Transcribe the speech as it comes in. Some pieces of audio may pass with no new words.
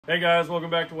Hey guys,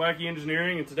 welcome back to Wacky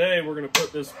Engineering, and today we're going to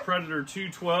put this Predator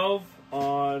 212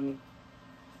 on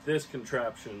this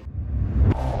contraption.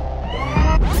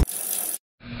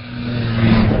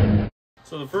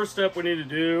 So the first step we need to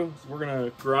do is we're going to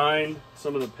grind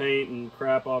some of the paint and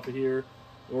crap off of here.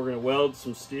 And we're going to weld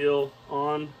some steel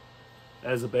on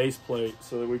as a base plate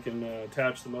so that we can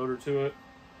attach the motor to it.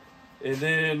 And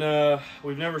then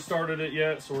we've never started it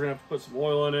yet, so we're going to have to put some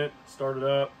oil in it, start it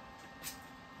up.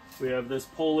 We have this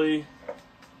pulley.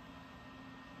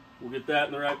 We'll get that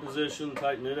in the right position,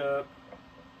 tighten it up.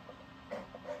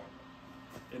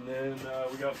 And then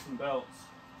we got some belts.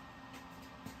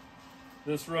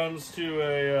 This runs to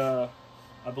a,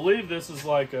 I believe this is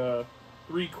like a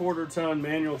 3/4 ton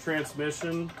manual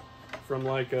transmission from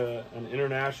like an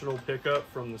international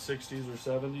pickup from the 60s or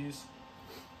 70s.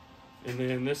 And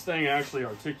then this thing actually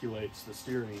articulates the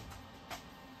steering.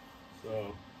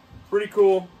 So, pretty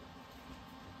cool.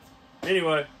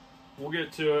 Anyway, we'll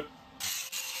get to it.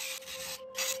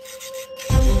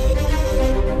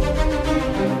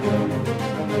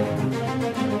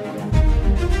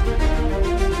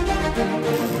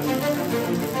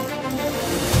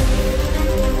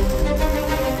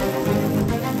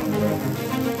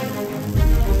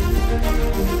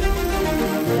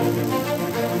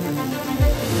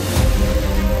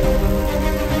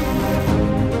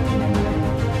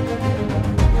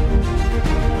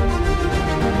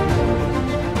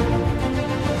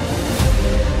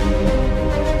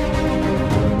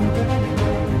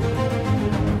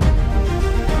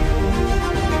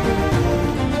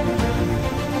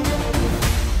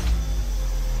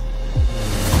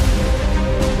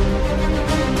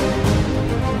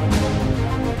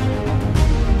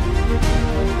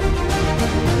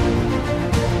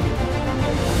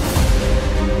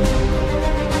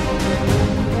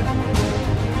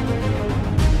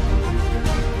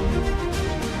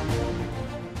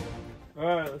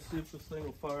 Let's see if this thing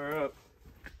will fire up.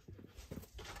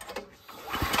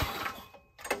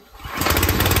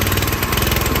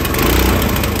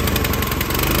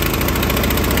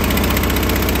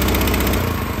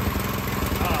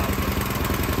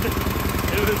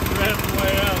 It was revving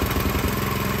way up.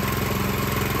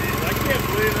 Jeez, I can't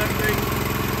believe that thing's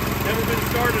never been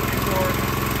started before.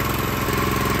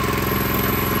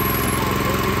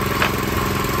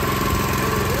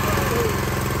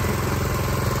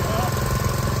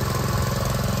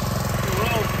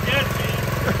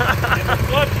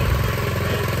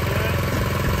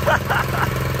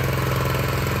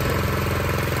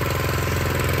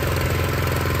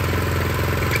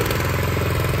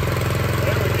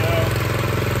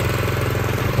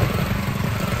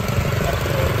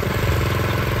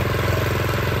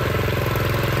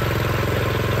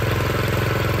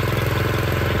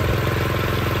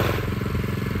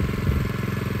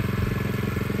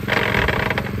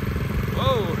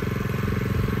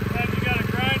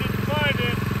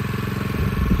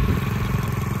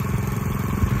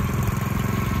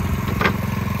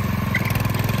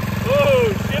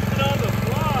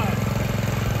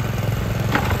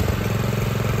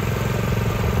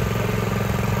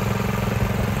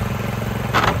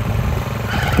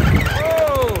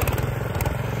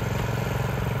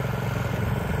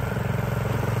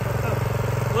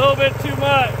 A little bit too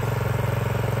much.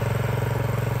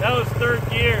 That was third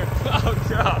gear. Oh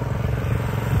God.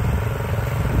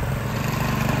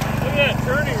 Look at that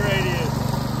turning radius.